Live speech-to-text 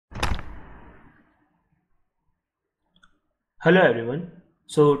Hello everyone.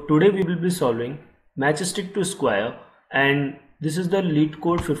 So today we will be solving Matchstick to Square, and this is the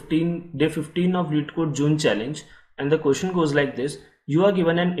LeetCode 15 day 15 of LeetCode June challenge, and the question goes like this. You are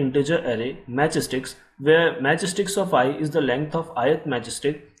given an integer array matchsticks where matchsticks of I is the length of ith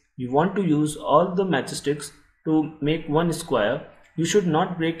matchstick. You want to use all the matchsticks to make one square. You should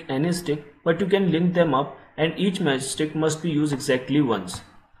not break any stick, but you can link them up, and each matchstick must be used exactly once.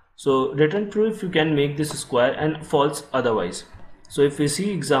 So return true if you can make this square and false otherwise. So if we see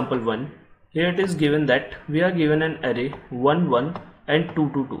example 1, here it is given that we are given an array 1 1 and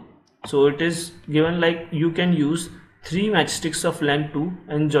 2 2 2. So it is given like you can use 3 matchsticks of length 2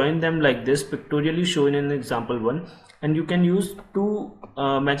 and join them like this pictorially shown in example 1, and you can use 2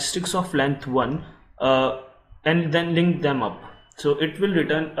 matchsticks of length 1 and then link them up. So it will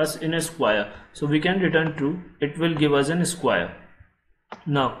return us in a square. So we can return true, it will give us a square.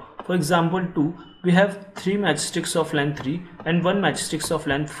 Now, for example 2, we have 3 matchsticks of length 3 and 1 matchsticks of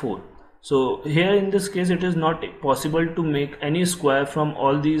length 4. So here in this case it is not possible to make any square from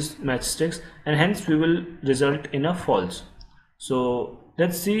all these matchsticks, and hence we will result in a false. So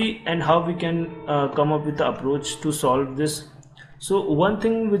let's see and how we can come up with the approach to solve this. So one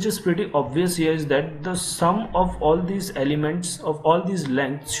thing which is pretty obvious here is that the sum of all these elements of all these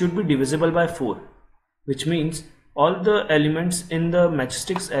lengths should be divisible by 4, which means all the elements in the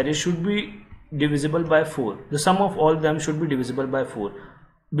matchsticks array should be divisible by 4. The sum of all them should be divisible by 4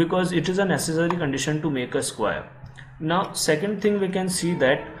 because it is a necessary condition to make a square. Now second thing, we can see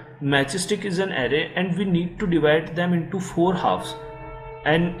that matchstick is an array and we need to divide them into 4 halves,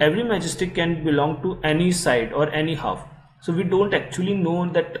 and every matchstick can belong to any side or any half. So we don't actually know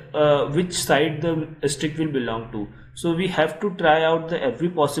that which side the stick will belong to. So we have to try out the every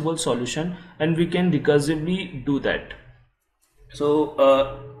possible solution, and we can recursively do that. So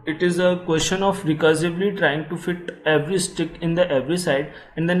it is a question of recursively trying to fit every stick in the every side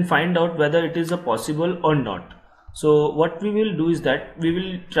and then find out whether it is a possible or not. So what we will do is that we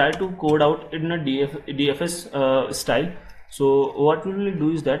will try to code out in a DFS style. So what we will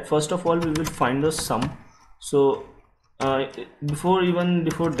do is that first of all we will find the sum. So before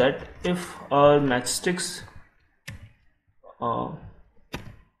that, if our matchsticks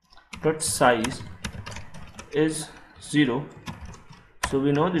dot size is 0, so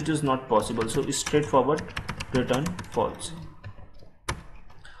we know it is not possible, so straightforward return false.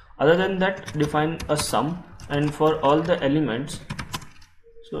 Other than that, define a sum, and for all the elements,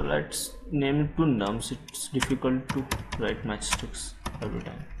 so let's name it to nums. It's difficult to write matchsticks every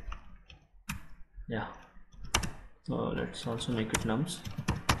time. Yeah, so let's also make it nums.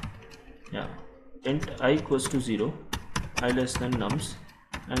 Yeah, int I equals to 0, I less than nums,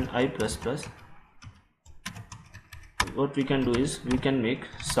 and I plus plus. What we can do is we can make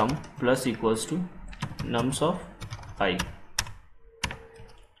sum plus equals to nums of I.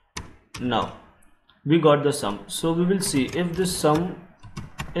 Now we got the sum, so we will see if this sum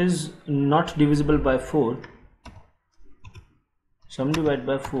is not divisible by 4. Sum divided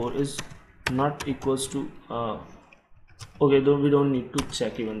by 4 is not equals to okay, though we don't need to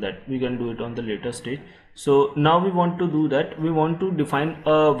check even that, we can do it on the later stage. So now we want to do that, we want to define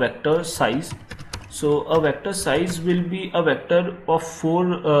a vector size. So a vector size will be a vector of 4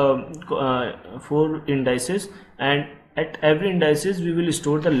 indices, and at every indices we will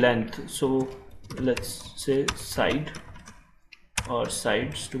store the length. So let's say side or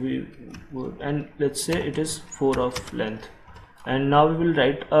sides to be good, and let's say it is 4 of length. And now we will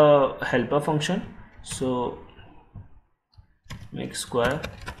write a helper function. So make square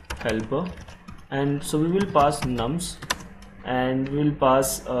helper, and so we will pass nums, and we will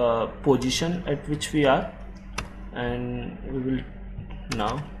pass position at which we are, and we will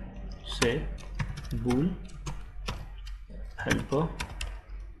now say bool helper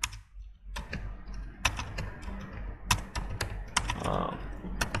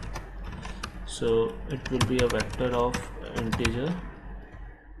so it will be a vector of integer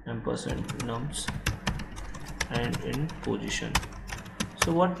ampersand nums and in position.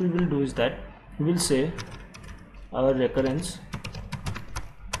 So what we will do is that we will say our recurrence.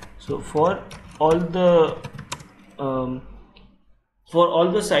 So for all the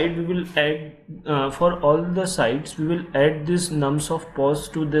side we will add for all the sides we will add this nums of pos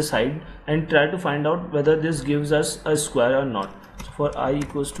to the side and try to find out whether this gives us a square or not. So for I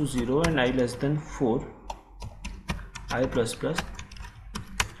equals to 0 and I less than 4, I plus plus,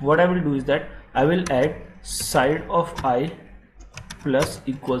 what I will do is that I will add side of I plus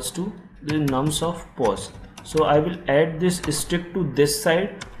equals to the nums of pos. So I will add this stick to this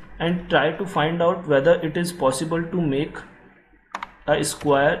side and try to find out whether it is possible to make a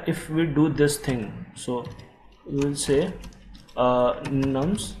square if we do this thing. So we will say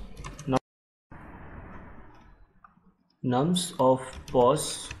nums of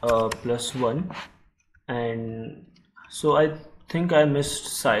pos plus 1, and so I think I missed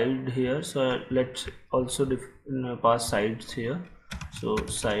side here, so let's also pass sides here. So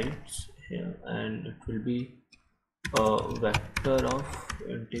sides here, and it will be a vector of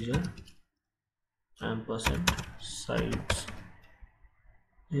integer ampersand sides.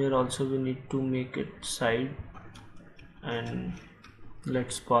 Here also we need to make it side, and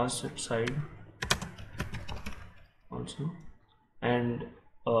let's pass it side also. And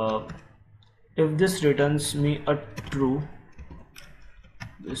if this returns me a true,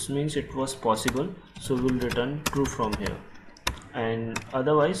 this means it was possible, so we'll return true from here, and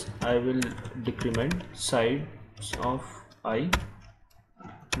otherwise I will decrement sides of I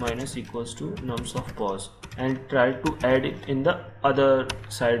minus equals to nums of pos, and try to add it in the other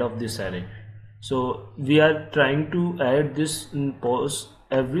side of this array. So we are trying to add this pos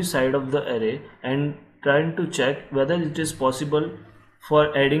every side of the array and trying to check whether it is possible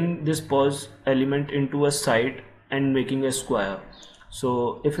for adding this pos element into a side and making a square.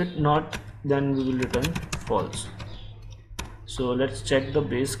 So if it not, then we will return false. So let's check the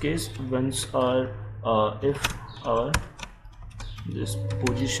base case. Once our if our this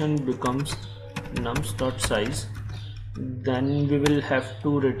position becomes nums.size, then we will have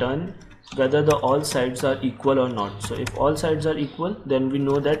to return whether the all sides are equal or not. So if all sides are equal, then we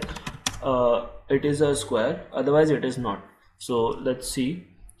know that it is a square, otherwise it is not. So let's see.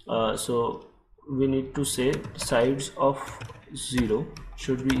 So we need to say sides of 0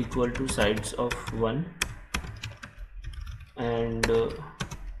 should be equal to sides of 1, and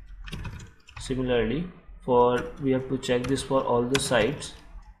similarly we have to check this for all the sides.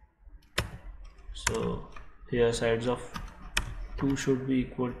 So here sides of 2 should be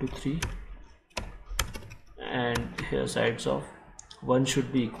equal to 3, and here sides of 1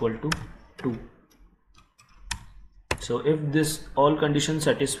 should be equal to 2. So if this all conditions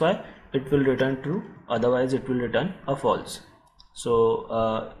satisfy, it will return true, otherwise it will return a false.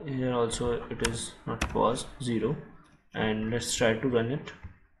 So here also it is not pos 0, and let's try to run it.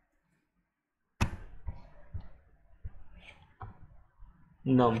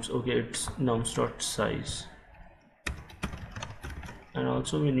 Nums, okay, it's nums.size, and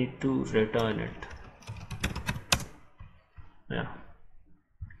also we need to return it. Yeah,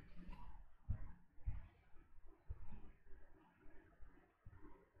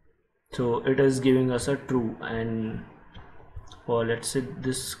 so it is giving us a true, and for let's say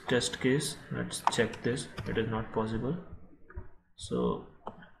this test case, let's check this. It is not possible, so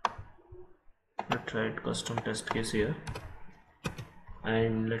let's write custom test case here,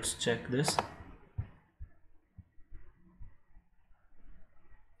 and let's check this.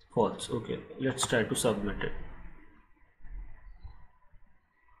 False. Okay, let's try to submit it.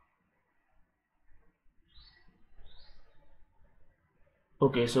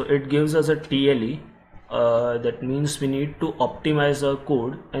 Okay, so it gives us a TLE. That means we need to optimize our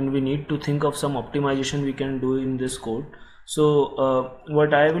code, and we need to think of some optimization we can do in this code. So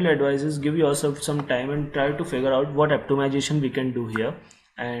what I will advise is give yourself some time and try to figure out what optimization we can do here,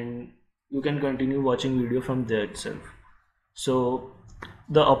 and you can continue watching video from there itself. So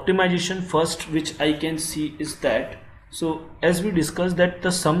the optimization first which I can see is that, so as we discussed that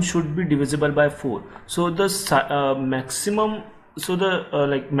the sum should be divisible by 4. So the maximum, so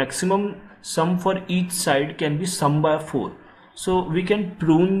the maximum sum for each side can be sum by 4. So we can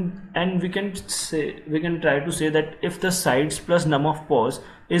prune, and we can try to say that if the sides plus num of pos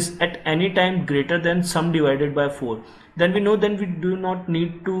is at any time greater than sum divided by 4, then we know, then we do not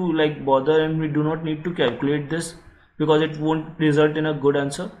need to bother, and we do not need to calculate this, because it won't result in a good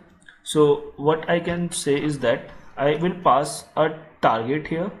answer. So what I can say is that I will pass a target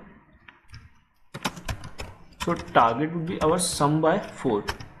here. So target would be our sum by 4.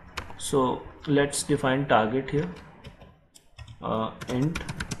 So let's define target here, int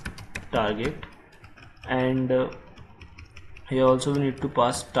target, and here also we need to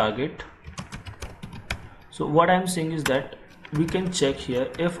pass target. So what I'm saying is that we can check here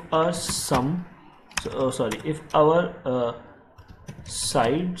if our sum, if our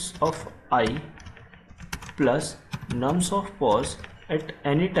sides of I plus nums of pos at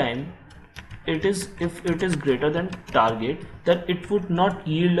any time, if it is greater than target, then it would not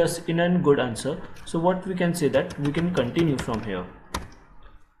yield us in a good answer. So what we can say that we can continue from here.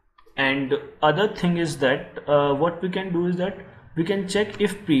 And other thing is that what we can do is that we can check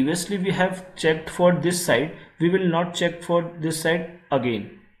if previously we have checked for this side, we will not check for this side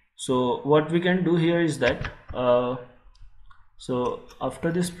again. So what we can do here is that so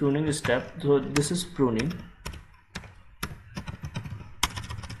after this pruning step, so this is pruning,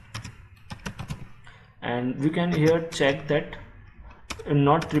 and we can here check that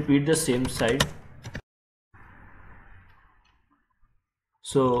not repeat the same side.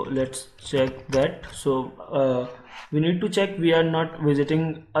 So let's check that. So we need to check we are not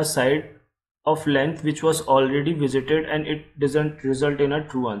visiting a side of length which was already visited and it doesn't result in a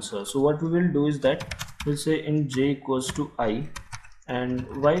true answer. So what we will do is that we'll say in j equals to I, and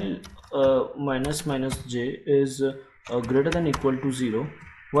while minus j is greater than equal to 0,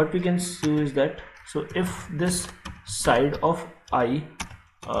 what we can do is that, so if this side of I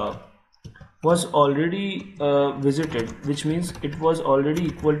was already visited, which means it was already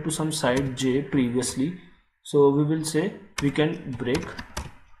equal to some side j previously, so we will say we can break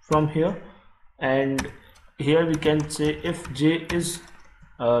from here, and here we can say if j is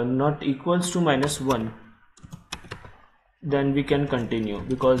not equals to -1, then we can continue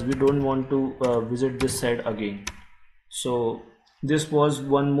because we don't want to visit this side again. So this was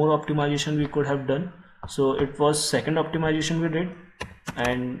one more optimization we could have done. So it was second optimization we did,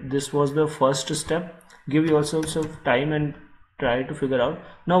 and this was the first step. Give yourself some time and try to figure out.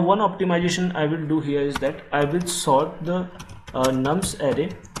 Now one optimization I will do here is that I will sort the nums array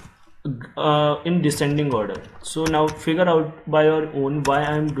in descending order. So now figure out by your own why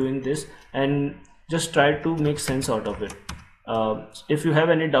I am doing this and just try to make sense out of it. If you have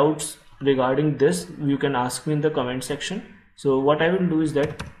any doubts regarding this, you can ask me in the comment section. So what I will do is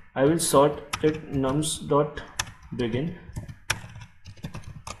that I will sort it nums dot begin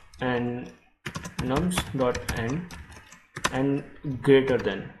and nums dot end and greater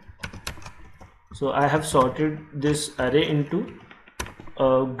than. So I have sorted this array into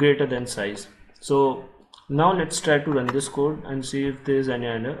greater than size. So now let's try to run this code and see if there is any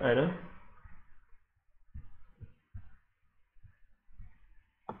error.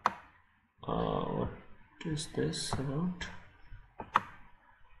 What is this about?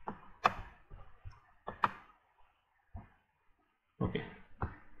 Okay,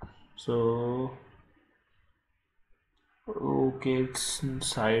 so okay, it's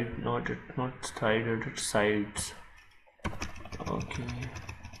side, not sided, it's sides. Okay,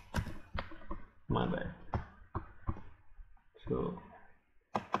 my bad. So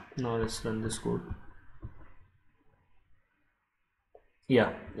now let's run this code.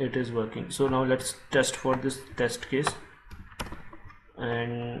 Yeah, it is working. So now let's test for this test case,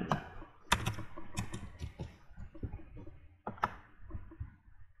 and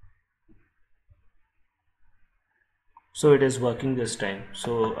so it is working this time.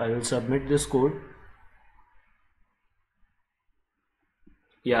 So I will submit this code.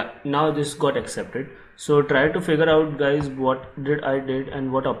 Yeah, now this got accepted. So try to figure out, guys, what I did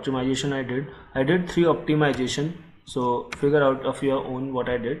and what optimization I did. I did 3 optimization. So figure out of your own what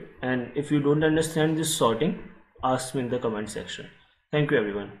I did, and if you don't understand this sorting, ask me in the comment section. Thank you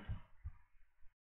everyone.